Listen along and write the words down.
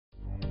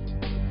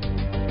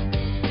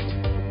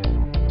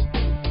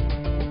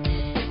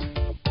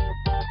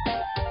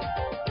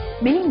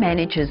Many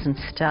managers and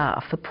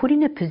staff are put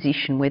in a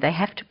position where they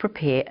have to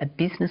prepare a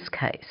business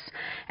case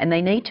and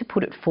they need to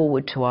put it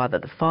forward to either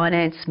the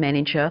finance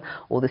manager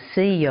or the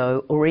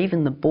CEO or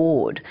even the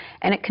board,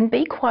 and it can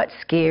be quite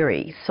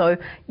scary. So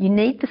you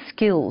need the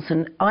skills,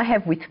 and I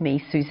have with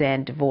me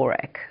Suzanne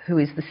Dvorak, who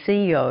is the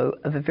CEO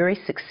of a very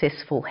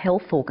successful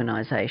health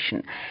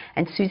organisation.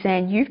 And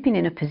Suzanne, you've been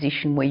in a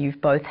position where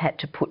you've both had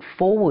to put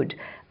forward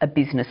a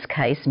business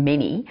case,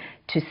 many,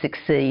 to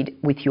succeed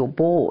with your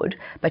board,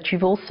 but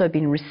you've also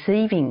been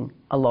receiving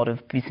a lot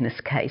of business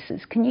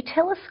cases. Can you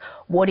tell us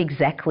what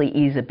exactly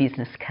is a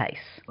business case?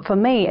 For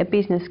me, a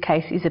business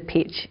case is a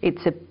pitch.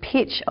 It's a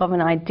pitch of an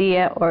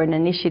idea or an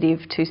initiative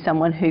to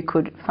someone who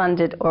could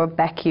fund it or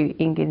back you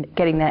in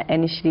getting that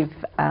initiative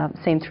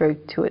seen through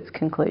to its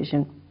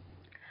conclusion.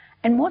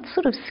 And what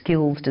sort of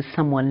skills does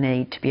someone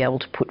need to be able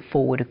to put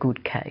forward a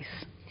good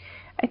case?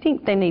 I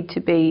think they need to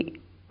be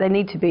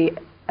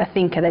a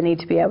thinker. They need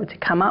to be able to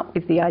come up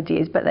with the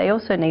ideas, but they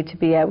also need to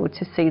be able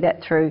to see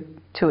that through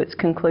to its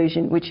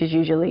conclusion, which is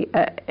usually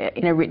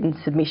in a written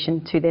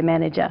submission to their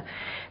manager.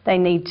 They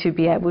need to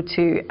be able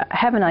to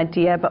have an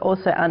idea, but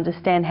also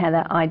understand how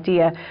that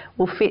idea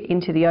will fit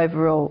into the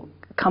overall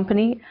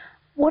company.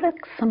 What are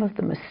some of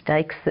the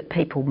mistakes that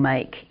people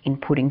make in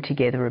putting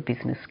together a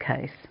business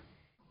case?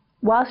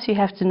 Whilst you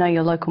have to know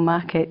your local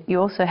market, you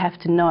also have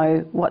to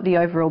know what the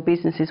overall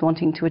business is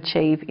wanting to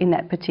achieve in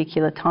that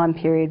particular time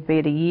period, be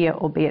it a year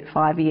or be it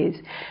 5 years.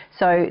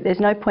 So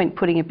there's no point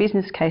putting a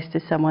business case to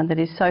someone that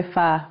is so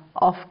far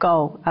off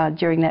goal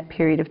during that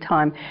period of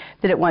time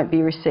that it won't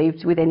be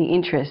received with any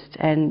interest.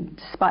 And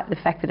despite the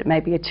fact that it may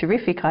be a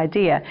terrific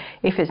idea,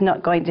 if it's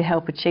not going to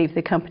help achieve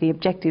the company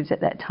objectives at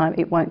that time,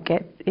 it won't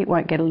get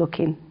a look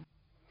in.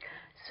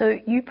 So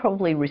you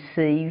probably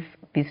receive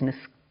business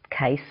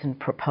case and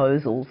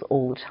proposals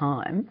all the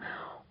time.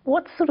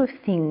 What sort of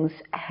things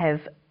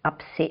have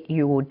upset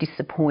you or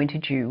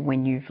disappointed you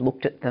when you've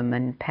looked at them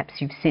and perhaps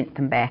you've sent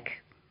them back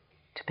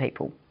to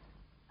people?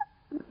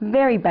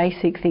 Very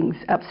basic things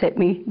upset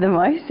me the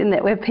most, in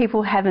that where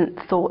people haven't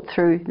thought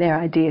through their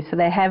idea. So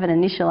they have an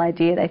initial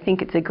idea, they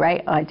think it's a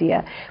great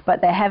idea,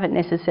 but they haven't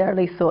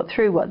necessarily thought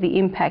through what the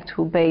impact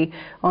will be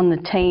on the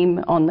team,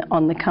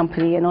 on the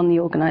company and on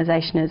the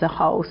organisation as a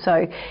whole.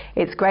 So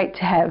it's great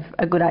to have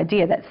a good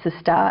idea, that's the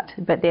start,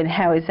 but then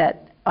how is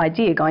that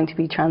idea going to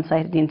be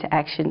translated into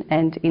action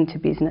and into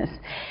business?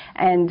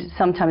 And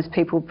sometimes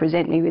people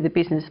present me with a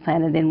business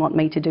plan and then want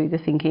me to do the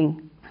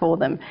thinking for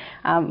them.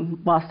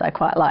 Whilst I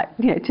quite like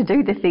to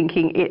do the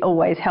thinking, it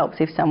always helps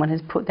if someone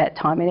has put that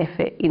time and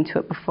effort into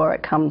it before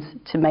it comes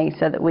to me,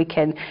 so that we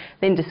can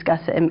then discuss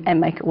it and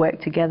make it work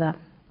together.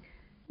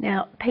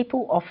 Now,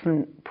 people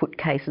often put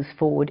cases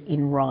forward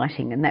in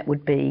writing, and that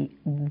would be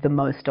the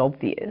most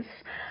obvious.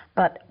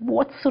 But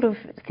what sort of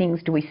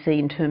things do we see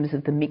in terms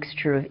of the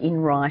mixture of in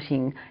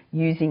writing,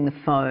 using the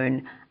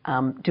phone,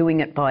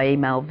 doing it by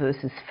email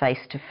versus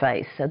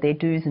face-to-face? Are there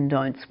do's and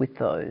don'ts with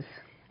those?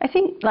 I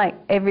think, like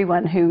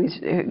everyone who is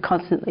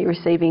constantly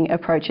receiving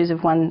approaches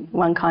of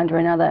one kind or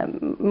another,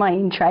 my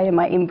in-tray and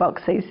my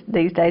inbox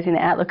these days in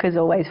Outlook is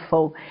always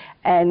full,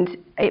 and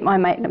it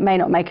may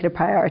not make it a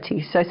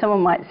priority. So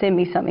someone might send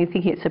me something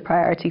thinking it's a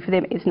priority for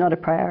them. It's not a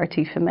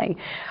priority for me.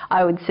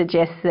 I would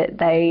suggest that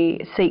they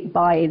seek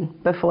buy-in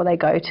before they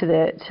go to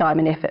the time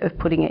and effort of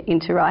putting it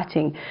into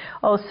writing.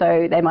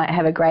 Also, they might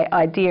have a great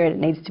idea and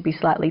it needs to be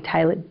slightly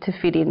tailored to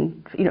fit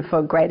in,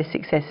 for greater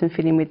success and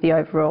fit in with the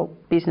overall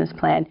business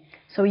plan.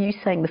 So are you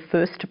saying the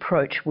first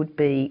approach would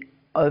be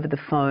over the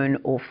phone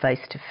or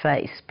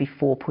face-to-face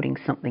before putting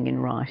something in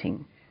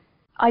writing?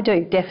 I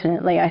do,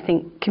 definitely. I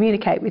think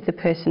communicate with the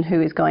person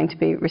who is going to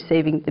be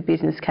receiving the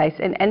business case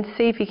and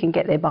see if you can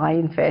get their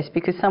buy-in first,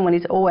 because someone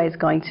is always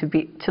going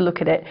to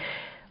look at it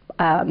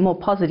more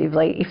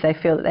positively if they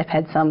feel that they've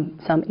had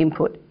some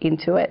input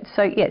into it.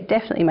 So yeah,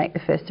 definitely make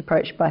the first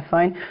approach by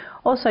phone.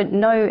 Also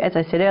as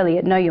I said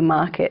earlier, know your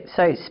market.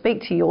 So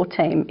speak to your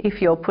team. If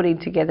you're putting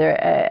together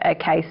a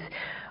case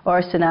or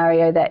a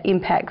scenario that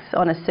impacts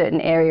on a certain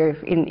area,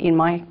 in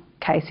my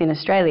case in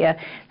Australia,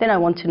 then I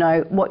want to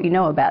know what you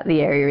know about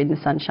the area in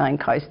the Sunshine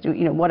Coast,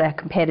 what our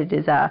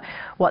competitors are,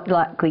 what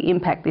likely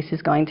impact this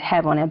is going to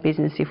have on our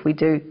business if we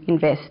do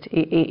invest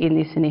in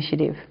this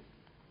initiative.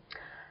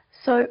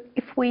 So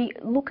if we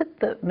look at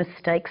the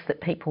mistakes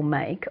that people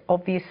make,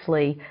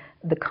 obviously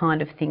the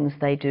kind of things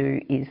they do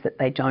is that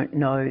they don't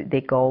know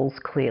their goals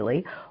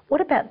clearly.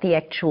 What about the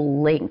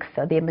actual length?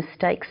 Are there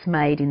mistakes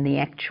made in the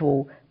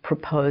actual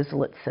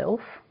proposal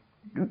itself?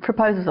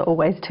 Proposals are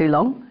always too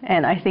long,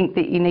 and I think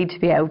that you need to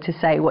be able to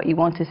say what you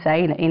want to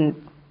say in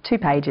 2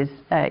 pages.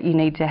 You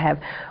need to have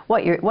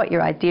what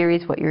your idea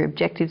is, what your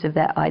objectives of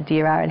that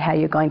idea are, and how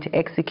you're going to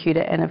execute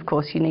it, and of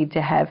course you need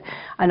to have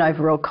an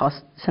overall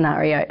cost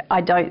scenario.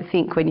 I don't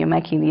think when you're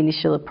making the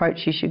initial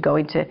approach you should go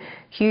into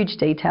huge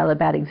detail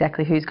about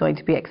exactly who's going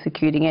to be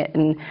executing it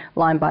and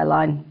line by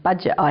line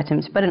budget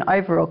items, but an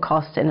overall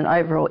cost and an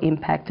overall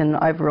impact and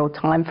an overall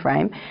time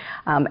frame,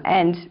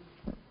 and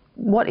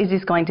what is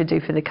this going to do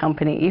for the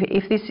company?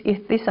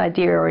 If this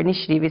idea or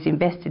initiative is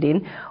invested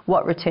in,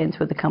 what returns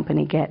will the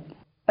company get?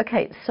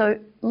 Okay, so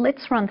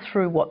let's run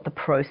through what the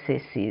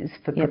process is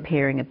for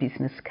preparing a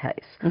business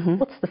case.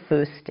 What's the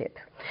first step?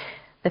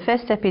 The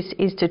first step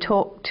is to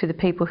talk to the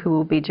people who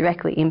will be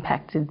directly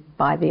impacted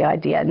by the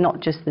idea, not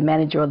just the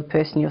manager or the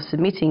person you're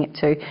submitting it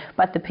to,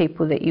 but the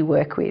people that you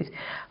work with.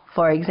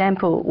 For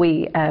example,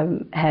 we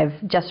have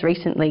just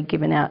recently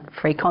given out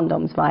free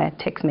condoms via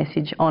text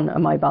message on a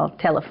mobile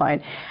telephone.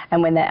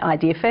 And when that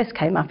idea first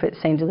came up, it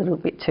seemed a little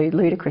bit too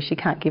ludicrous. You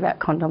can't give out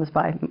condoms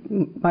by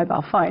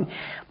mobile phone.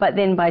 But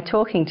then by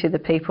talking to the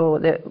people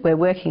that we're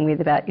working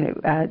with about,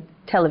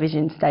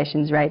 television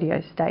stations,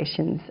 radio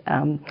stations,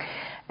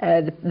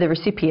 the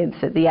recipients,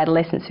 the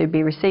adolescents who'd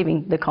be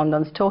receiving the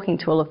condoms, talking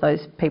to all of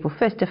those people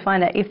first to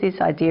find out if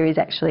this idea is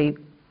actually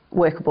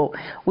workable.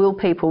 Will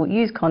people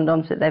use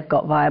condoms that they've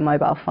got via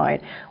mobile phone?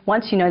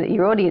 Once you know that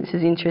your audience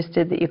is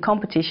interested, that your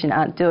competition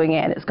aren't doing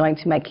it and it's going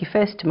to make you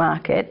first to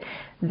market,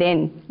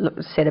 then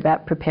set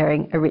about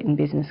preparing a written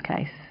business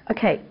case.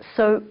 Okay,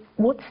 so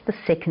what's the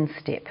second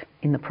step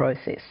in the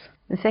process?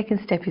 The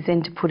second step is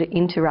then to put it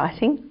into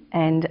writing,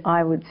 and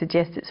I would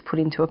suggest it's put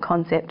into a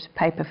concept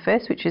paper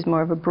first, which is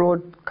more of a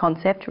broad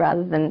concept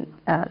rather than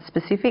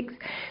specifics.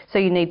 So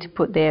you need to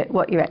put there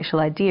what your actual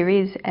idea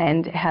is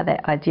and how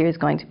that idea is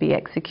going to be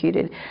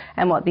executed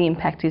and what the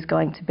impact is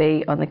going to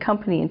be on the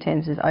company in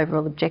terms of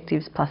overall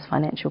objectives plus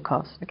financial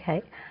costs.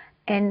 Okay,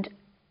 and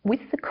with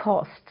the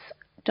costs,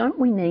 don't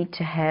we need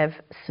to have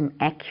some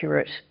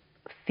accurate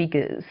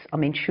figures? I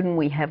mean, shouldn't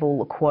we have all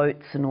the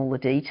quotes and all the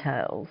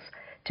details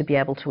to be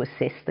able to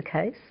assess the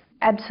case?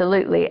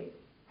 Absolutely,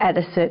 at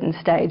a certain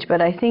stage,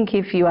 but I think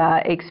if you are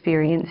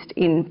experienced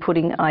in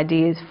putting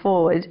ideas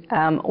forward,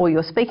 or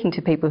you're speaking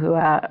to people who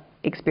are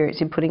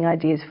experienced in putting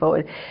ideas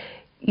forward,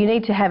 you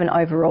need to have an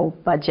overall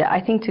budget.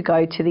 I think to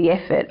go to the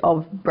effort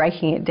of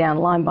breaking it down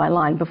line by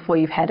line before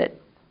you've had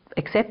it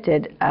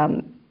accepted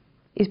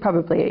is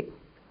probably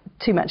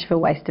too much of a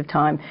waste of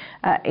time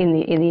in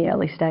the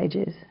early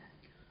stages.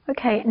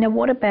 Okay, now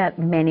what about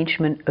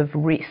management of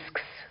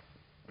risks?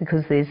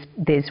 Because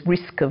there's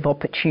risk of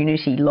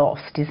opportunity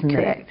lost, isn't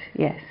there? Correct,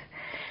 yes.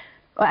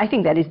 Well, I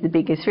think that is the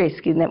biggest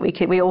risk, in that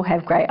we all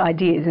have great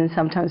ideas and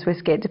sometimes we're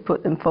scared to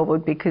put them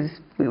forward because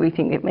we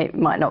think it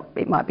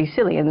might be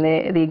silly. And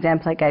the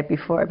example I gave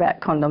before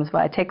about condoms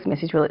via text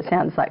message, well, it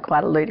sounds like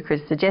quite a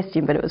ludicrous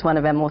suggestion, but it was one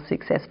of our more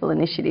successful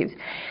initiatives.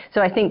 So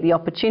I think the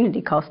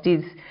opportunity cost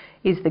is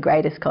the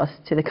greatest cost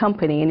to the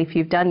company. And if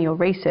you've done your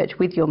research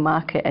with your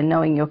market and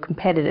knowing your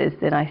competitors,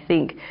 then I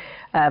think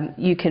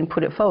you can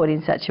put it forward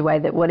in such a way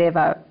that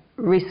whatever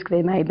risk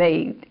there may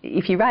be,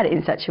 if you write it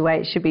in such a way,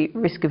 it should be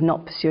risk of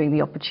not pursuing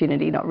the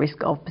opportunity, not risk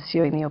of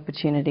pursuing the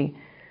opportunity.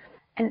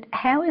 And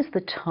how is the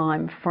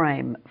time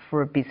frame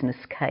for a business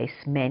case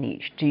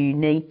managed? Do you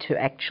need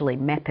to actually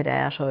map it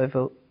out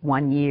over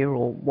 1 year,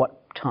 or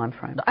what time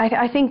frame?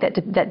 I think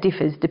that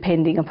differs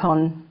depending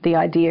upon the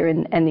idea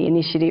and the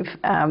initiative.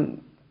 And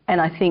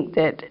I think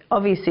that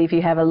obviously if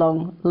you have a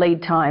long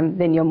lead time,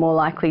 then you're more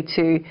likely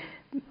to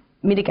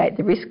mitigate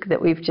the risk that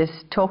we've just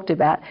talked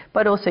about,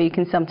 but also you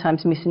can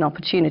sometimes miss an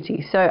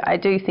opportunity. So I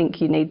do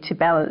think you need to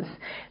balance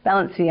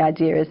the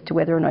idea as to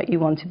whether or not you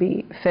want to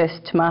be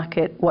first to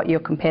market, what your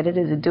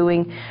competitors are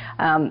doing,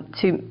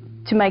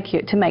 to make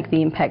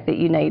the impact that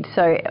you need.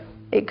 So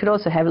it could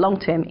also have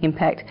long-term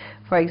impact.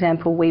 For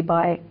example, we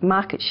buy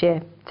market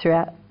share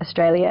throughout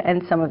Australia,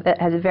 and some of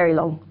that has a very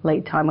long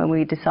lead time. When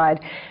we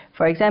decide,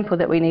 for example,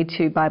 that we need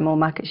to buy more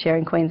market share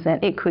in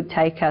Queensland, it could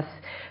take us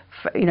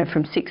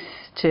from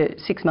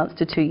 6 months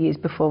to 2 years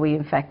before we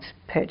in fact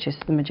purchase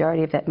the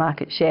majority of that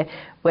market share.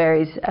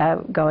 Whereas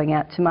going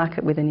out to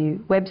market with a new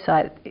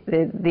website,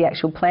 the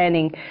actual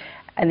planning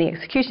and the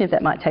execution of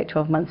that might take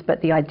 12 months, but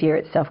the idea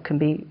itself can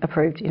be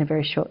approved in a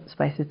very short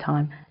space of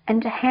time.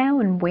 And how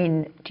and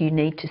when do you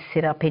need to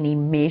set up any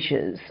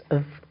measures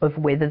of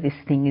whether this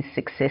thing is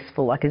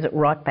successful? Like, is it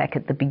right back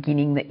at the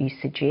beginning that you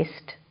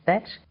suggest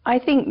that? I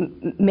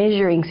think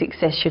measuring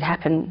success should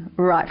happen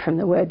right from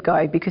the word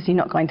go, because you're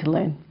not going to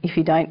learn if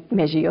you don't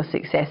measure your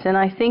success. And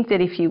I think that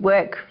if you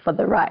work for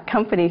the right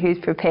company who's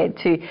prepared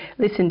to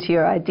listen to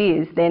your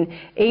ideas, then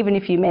even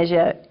if you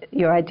measure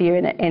your idea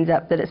and it ends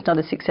up that it's not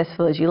as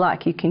successful as you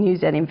like, you can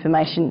use that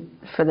information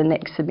for the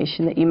next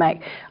submission that you make.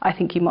 I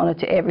think you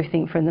monitor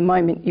everything from the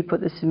moment you put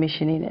the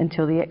submission in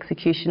until the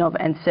execution of,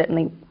 and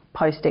certainly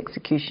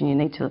post-execution you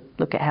need to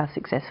look at how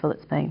successful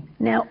it's been.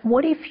 Now,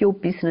 what if your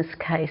business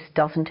case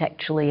doesn't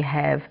actually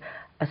have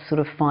a sort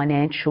of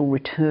financial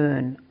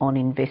return on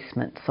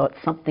investment? So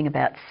it's something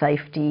about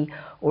safety,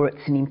 or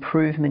it's an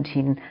improvement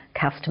in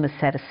customer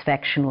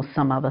satisfaction, or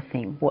some other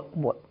thing.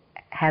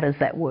 How does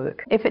that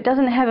work? If it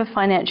doesn't have a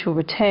financial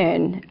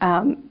return,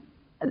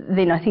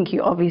 then I think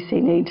you obviously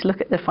need to look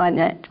at the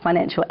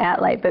financial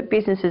outlay. But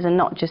businesses are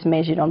not just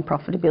measured on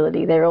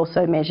profitability, they're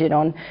also measured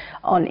on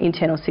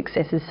internal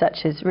successes such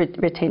as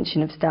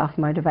retention of staff,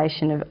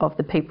 motivation of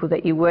the people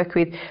that you work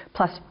with.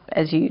 Plus,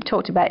 as you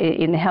talked about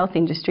in the health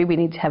industry, we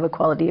need to have a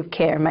quality of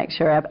care and make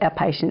sure our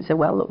patients are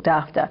well looked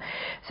after.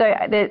 So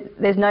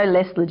there's no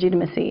less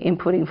legitimacy in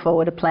putting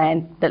forward a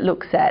plan that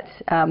looks at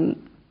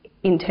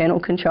internal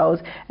controls,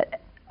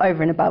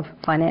 over and above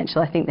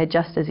financial. I think they're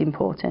just as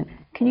important.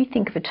 Can you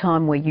think of a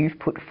time where you've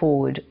put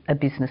forward a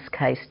business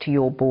case to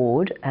your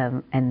board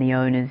and the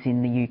owners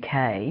in the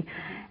UK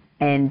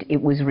and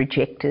it was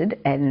rejected,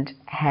 and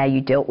how you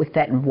dealt with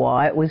that and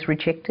why it was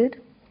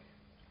rejected?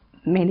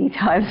 Many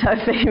times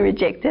I've been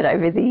rejected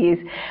over the years.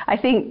 I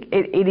think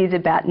it is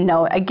about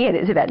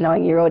it's about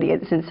knowing your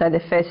audience, and so the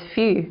first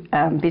few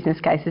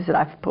business cases that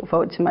I've put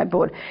forward to my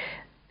board,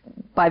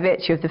 by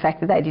virtue of the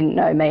fact that they didn't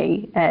know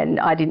me and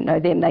I didn't know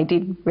them, they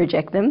did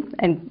reject them,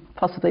 and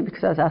possibly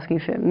because I was asking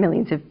for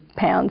millions of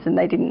pounds and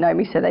they didn't know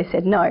me, so they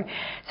said no.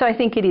 So I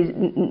think it is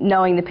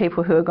knowing the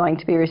people who are going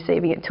to be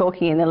receiving it,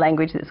 talking in the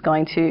language that's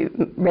going to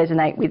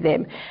resonate with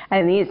them.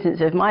 And in the instance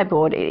of my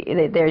board,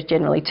 there is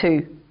generally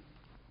two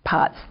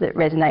parts that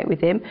resonate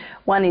with them.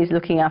 One is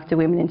looking after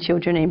women and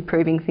children,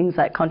 improving things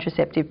like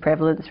contraceptive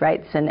prevalence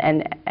rates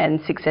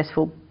and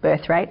successful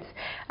birth rates.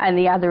 And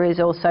the other is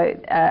also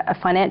a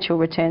financial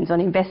returns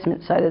on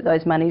investment, so that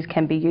those monies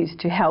can be used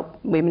to help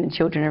women and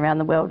children around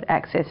the world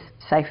access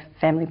safe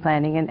family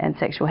planning and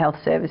sexual health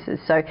services.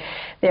 So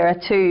there are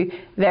two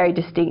very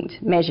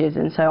distinct measures,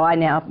 and so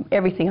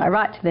everything I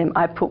write to them,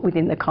 I put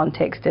within the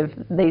context of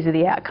these are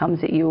the outcomes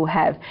that you will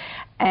have.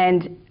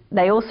 And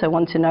they also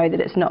want to know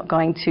that it's not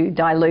going to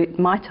dilute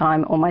my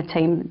time or my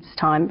team's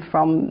time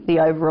from the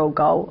overall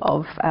goal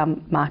of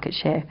market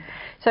share.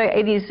 So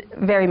it is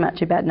very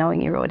much about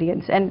knowing your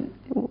audience, and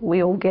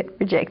we all get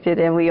rejected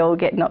and we all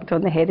get knocked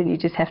on the head, and you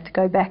just have to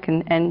go back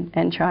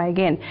and try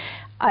again.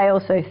 I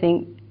also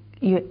think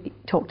you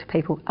talk to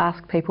people,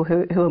 ask people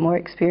who are more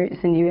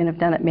experienced than you and have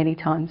done it many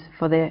times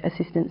for their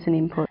assistance and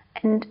input.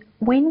 And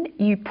when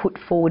you put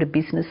forward a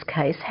business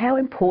case, how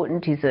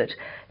important is it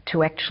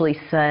to actually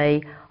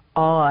say,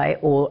 I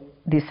or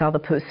this other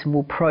person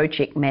will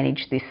project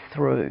manage this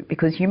through?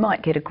 Because you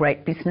might get a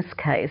great business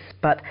case,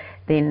 but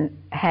then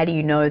how do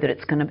you know that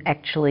it's going to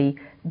actually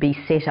be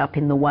set up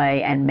in the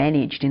way and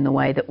managed in the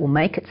way that will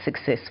make it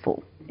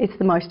successful? It's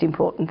the most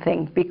important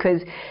thing,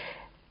 because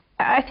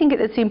I think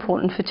it's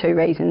important for two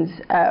reasons.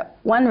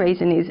 One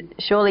reason is,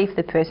 surely if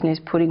the person is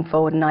putting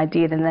forward an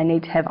idea, then they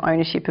need to have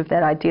ownership of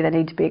that idea. They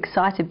need to be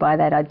excited by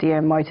that idea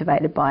and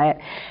motivated by it.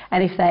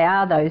 And if they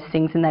are those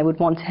things, then they would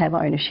want to have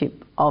ownership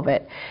of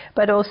it.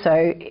 But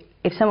also,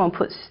 if someone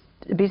puts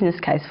a business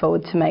case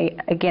forward to me,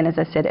 again, as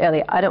I said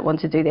earlier, I don't want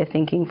to do their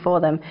thinking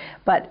for them,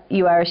 but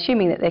you are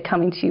assuming that they're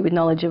coming to you with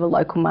knowledge of a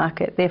local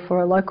market.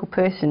 Therefore, a local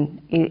person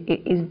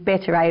is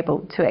better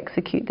able to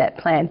execute that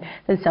plan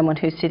than someone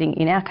who's sitting,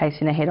 in our case,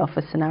 in a head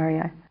office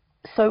scenario.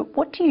 So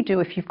what do you do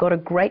if you've got a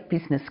great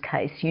business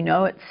case? You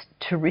know it's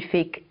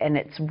terrific and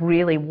it's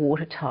really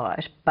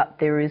watertight, but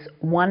there is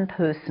one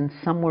person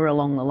somewhere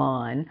along the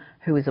line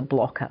who is a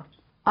blocker.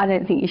 I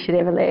don't think you should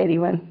ever let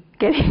anyone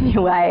get in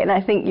your way, and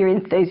I think your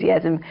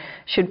enthusiasm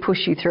should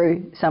push you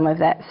through some of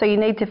that. So you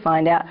need to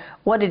find out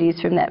what it is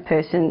from that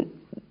person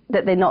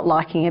that they're not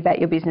liking about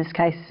your business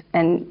case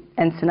and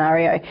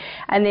scenario,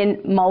 and then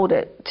mould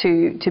it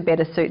to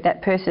better suit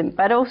that person.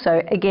 But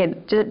also,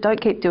 again, just don't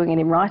keep doing it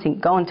in writing.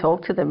 Go and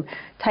talk to them.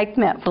 Take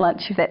them out for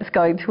lunch if that's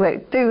going to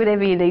work. Do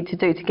whatever you need to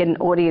do to get an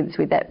audience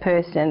with that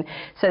person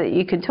so that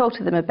you can talk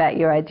to them about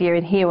your idea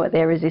and hear what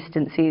their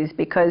resistance is,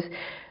 because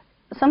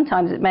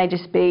sometimes it may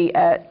just be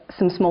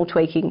some small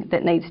tweaking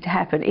that needs to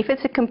happen. If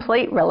it's a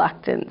complete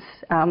reluctance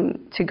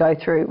to go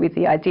through with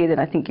the idea, then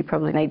I think you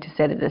probably need to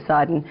set it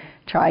aside and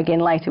try again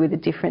later with a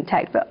different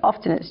tact, but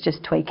often it's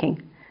just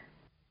tweaking.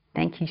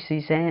 Thank you,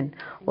 Suzanne.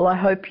 Well, I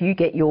hope you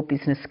get your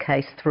business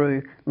case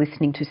through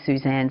listening to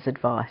Suzanne's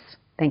advice.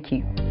 Thank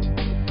you.